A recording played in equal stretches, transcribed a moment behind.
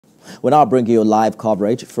We're now bringing you live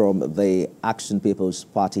coverage from the Action People's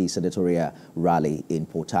Party senatorial rally in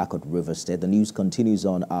Port Harcourt, Rivers State. The news continues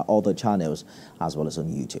on our other channels as well as on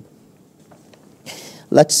YouTube.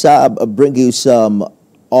 Let's bring you some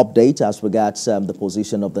update as regards the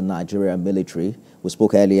position of the Nigerian military. We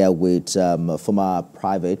spoke earlier with former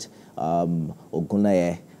private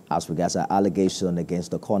Ogunleye as regards an allegation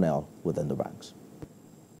against the colonel within the ranks.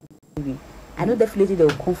 I know definitely they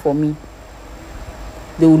will come for me.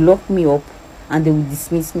 They will lock me up and they will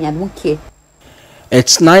dismiss me. I don't care.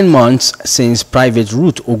 It's 9 months since Private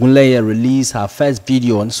Ruth Ogunleye released her first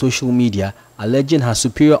video on social media alleging her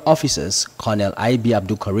superior officers, Colonel I.B.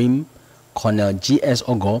 Abdul Karim, Colonel G.S.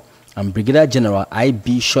 Ogo, and Brigadier General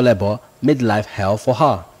I.B. Sholebo made life hell for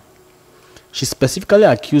her. She specifically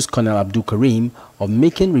accused Colonel Abdul Karim of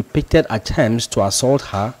making repeated attempts to assault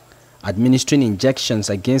her, administering injections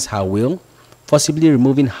against her will, forcibly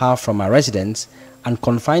removing her from her residence, and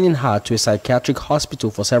confining her to a psychiatric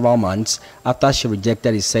hospital for several months after she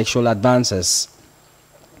rejected his sexual advances.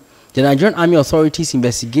 The Nigerian Army authorities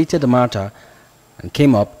investigated the matter and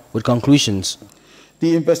came up with conclusions.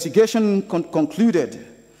 The investigation concluded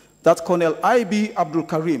that Colonel I.B. Abdul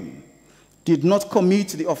Karim did not commit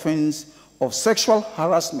the offense of sexual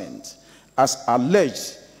harassment as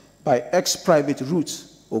alleged by ex-Private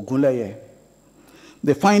Ruth Ogunleye.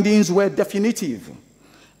 The findings were definitive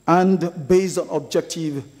and based on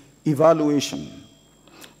objective evaluation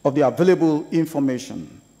of the available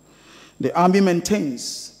information. The Army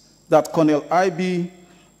maintains that Colonel I.B.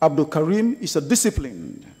 Abdul Karim is a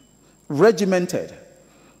disciplined, regimented,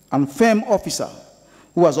 and firm officer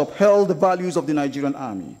who has upheld the values of the Nigerian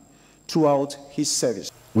Army throughout his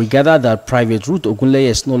service. We gather that Private Ruth Ogunleye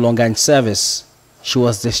is no longer in service. She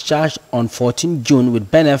was discharged on 14 June with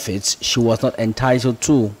benefits she was not entitled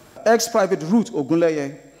to. Ex-Private Ruth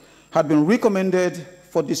Ogunleye had been recommended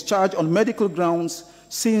for discharge on medical grounds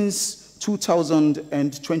since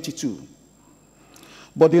 2022.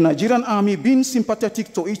 But the Nigerian Army, being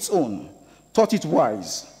sympathetic to its own, thought it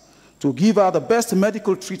wise to give her the best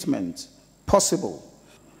medical treatment possible.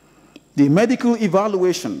 The medical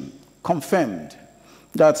evaluation confirmed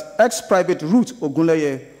that ex-Private Ruth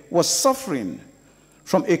Ogunleye was suffering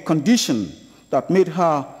from a condition that made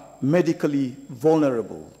her medically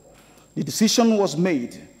vulnerable. The decision was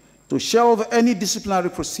made to shelve any disciplinary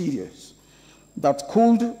procedures that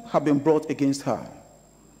could have been brought against her.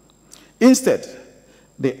 Instead,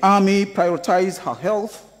 the Army prioritized her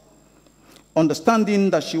health, understanding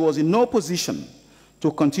that she was in no position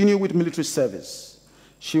to continue with military service.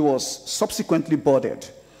 She was subsequently boarded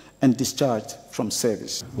and discharged from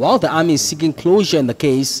service. While the Army is seeking closure in the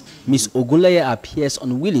case, Ms. Ogunleye appears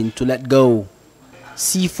unwilling to let go.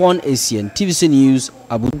 Sifon Asian, TVC News,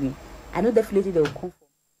 Abuja. I know definitely they will come.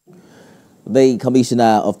 The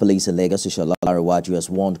Commissioner of Police in Lagos, Ishola Larewaju, has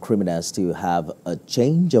warned criminals to have a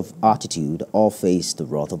change of attitude or face the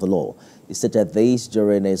wrath of the law. He stated this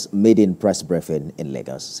during his maiden press briefing in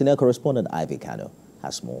Lagos. Senior correspondent Ivy Kano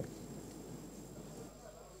has more.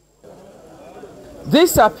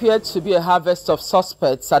 This appeared to be a harvest of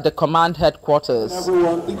suspects at the command headquarters.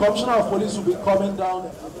 Everyone, the Commissioner of Police will be coming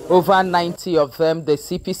down. Over 90 of them, the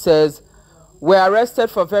CP says, were arrested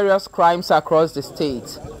for various crimes across the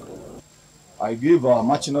state. I gave a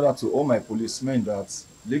marching order to all my policemen that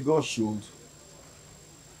Lagos should,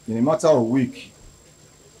 in a matter of a week,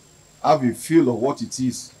 have a feel of what it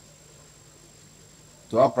is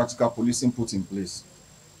to have practical policing put in place.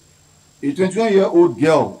 A 21-year-old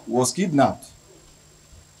girl was kidnapped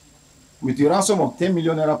with a ransom of 10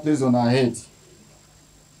 million naira placed on her head.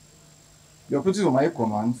 The operatives of my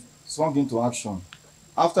command swung into action.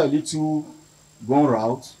 After a little gun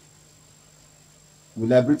rout, we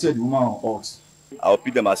liberated the woman on ox. I'll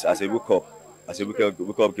pick them as a wake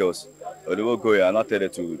up girls. Or they will go here and not tell them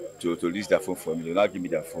to release their phone for me. They'll not give me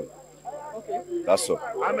their phone. Okay. That's all.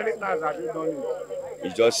 How many times have you done it?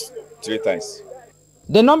 It's just 3 times.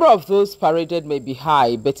 The number of those paraded may be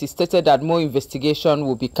high, but he stated that more investigation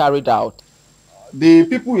will be carried out. The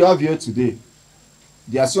people we have here today,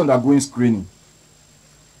 they are still undergoing screening.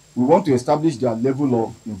 We want to establish their level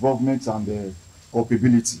of involvement and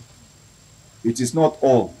culpability. It is not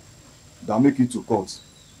all that make it to court.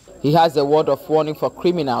 He has a word of warning for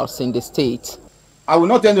criminals in the state. I will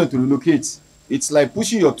not tell them to relocate. It's like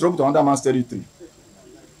pushing your truck to another man's territory.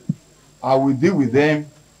 I will deal with them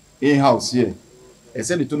in-house here,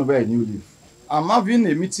 except they turn over a new leaf. I'm having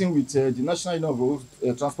a meeting with the National Union of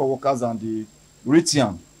Transport Workers and the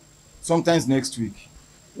RITIAN sometimes next week.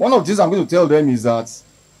 One of the things I'm going to tell them is that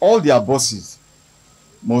all their bosses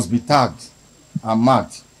must be tagged and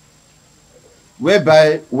marked,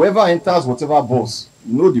 whereby whoever enters whatever bus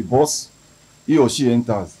You know the bus, he or she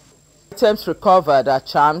enters. Items recovered are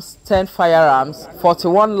charms, 10 firearms,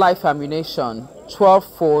 41 live ammunition,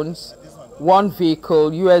 12 phones, 1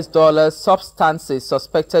 vehicle, US dollars, substances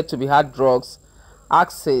suspected to be hard drugs,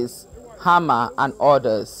 axes, hammer, and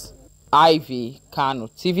others. Ivy Kano,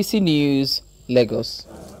 TVC News, Lagos.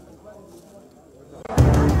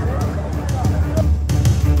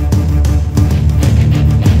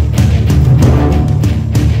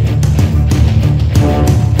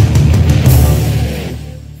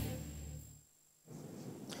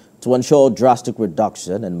 To ensure drastic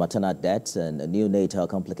reduction in maternal deaths and neonatal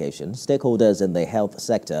complications, stakeholders in the health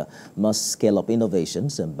sector must scale up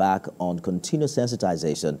innovations, embark on continuous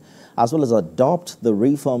sensitization, as well as adopt the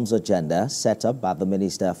reforms agenda set up by the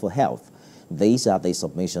Minister for Health. These are the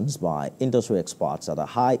submissions by industry experts at a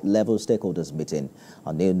high-level stakeholders meeting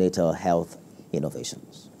on neonatal health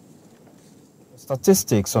innovations.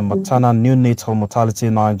 Statistics on maternal and neonatal mortality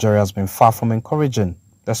in Nigeria has been far from encouraging,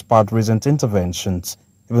 despite recent interventions.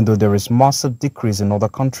 Even though there is massive decrease in other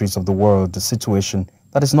countries of the world, the situation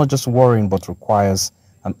that is not just worrying but requires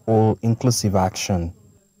an all-inclusive action.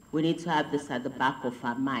 We need to have this at the back of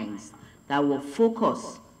our minds, that our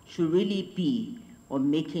focus should really be on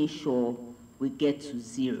making sure we get to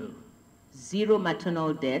zero. Zero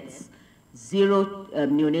maternal deaths, zero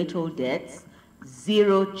neonatal deaths,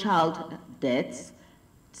 zero child deaths,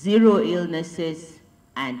 zero illnesses,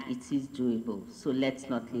 and it is doable. So let's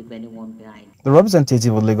not leave anyone behind. The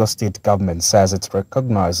representative of Lagos State government says it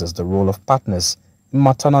recognizes the role of partners in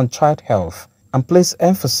maternal and child health and places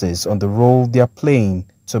emphasis on the role they are playing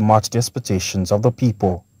to match the expectations of the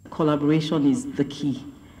people. Collaboration is the key.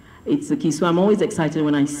 It's the key. So I'm always excited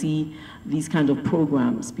when I see these kind of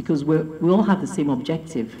programs because we all have the same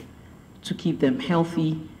objective, to keep them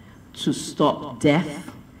healthy, to stop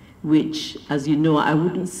death, which, as you know, I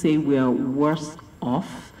wouldn't say we're worse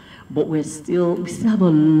off, but we still have a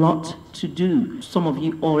lot to do. Some of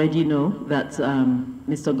you already know that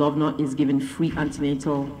Mr. Governor is giving free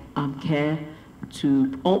antenatal care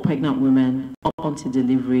to all pregnant women up until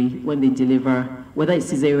delivery. When they deliver, whether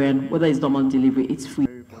it's cesarean, whether it's normal delivery, it's free.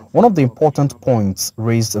 One of the important points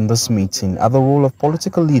raised in this meeting are the role of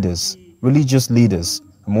political leaders, religious leaders,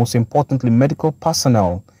 and most importantly, medical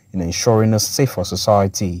personnel in ensuring a safer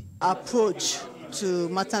society. Approach to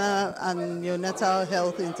maternal and neonatal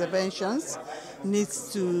health interventions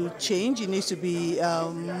needs to change. It needs to be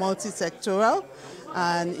multi-sectoral,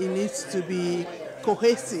 and it needs to be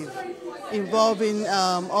cohesive, involving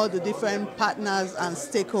all the different partners and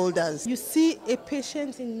stakeholders. You see a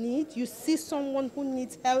patient in need, you see someone who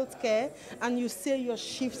needs health care, and you say your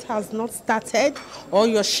shift has not started or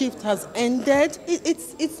your shift has ended.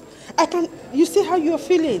 You see how you're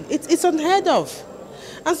feeling. It's unheard of.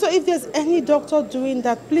 And so if there's any doctor doing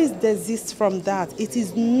that, please desist from that. It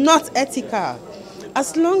is not ethical.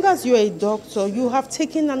 As long as you're a doctor, you have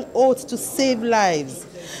taken an oath to save lives.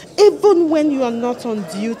 Even when you are not on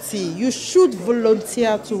duty, you should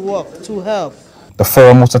volunteer to work, to help. The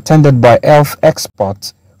forum was attended by health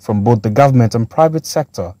experts from both the government and private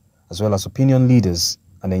sector, as well as opinion leaders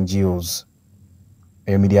and NGOs.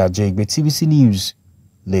 Media Jigbe, TVC News,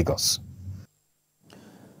 Lagos.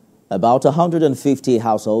 About 150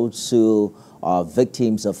 households who are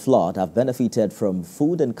victims of flood have benefited from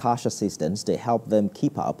food and cash assistance to help them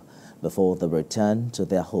keep up before they return to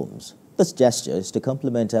their homes. This gesture is to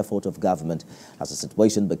complement effort of government as the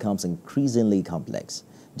situation becomes increasingly complex.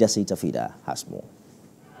 Jesse Tafida has more.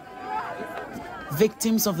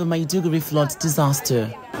 Victims of the Maiduguri flood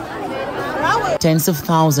disaster. Tens of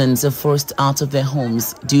thousands are forced out of their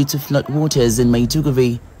homes due to flood waters in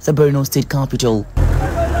Maiduguri, the Borno state capital.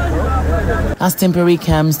 As temporary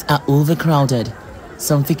camps are overcrowded,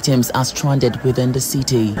 some victims are stranded within the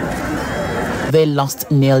city. They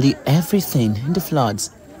lost nearly everything in the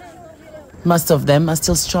floods. Most of them are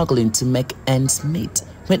still struggling to make ends meet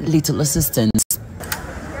with little assistance.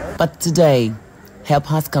 But today, help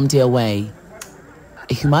has come their way.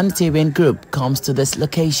 A humanitarian group comes to this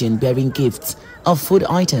location bearing gifts of food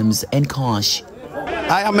items and cash.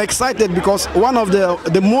 I am excited because one of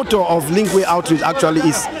the motto of Linkway Outreach actually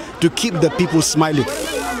is to keep the people smiling.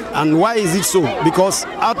 And why is it so? Because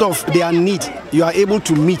out of their need, you are able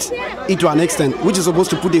to meet it to an extent, which is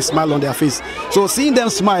supposed to put a smile on their face. So seeing them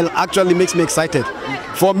smile actually makes me excited.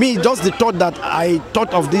 For me, just the thought that I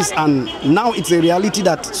thought of this and now it's a reality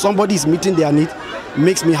that somebody is meeting their need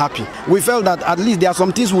makes me happy. We felt that at least there are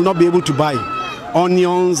some things we will not be able to buy.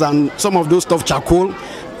 Onions and some of those stuff, charcoal,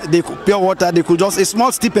 pure water, they could just, a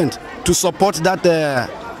small stipend to support that,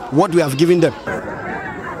 what we have given them.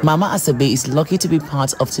 Mama Asabe is lucky to be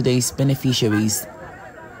part of today's beneficiaries.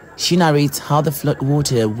 She narrates how the flood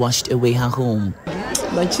water washed away her home.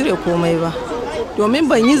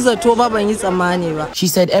 She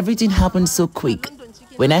said everything happened so quick.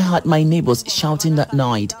 When I heard my neighbors shouting that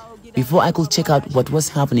night, before I could check out what was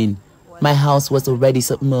happening, my house was already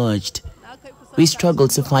submerged. We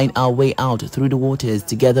struggled to find our way out through the waters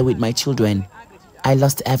together with my children. I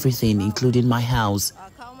lost everything, including my house.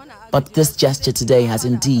 But this gesture today has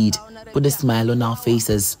indeed put a smile on our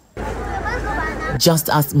faces. Just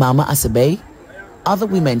as Mama Asabe, other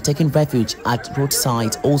women taking refuge at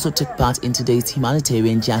roadside also took part in today's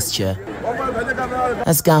humanitarian gesture.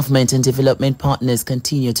 As government and development partners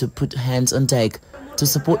continue to put hands on deck to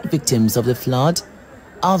support victims of the flood,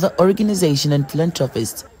 other organizations and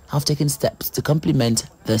philanthropists have taken steps to complement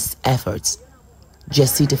this effort.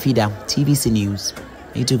 Jessie Tafida, TVC News,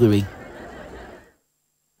 Maiduguri.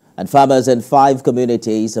 And farmers in 5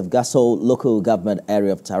 communities of Gasol local government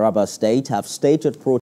area of Taraba State have staged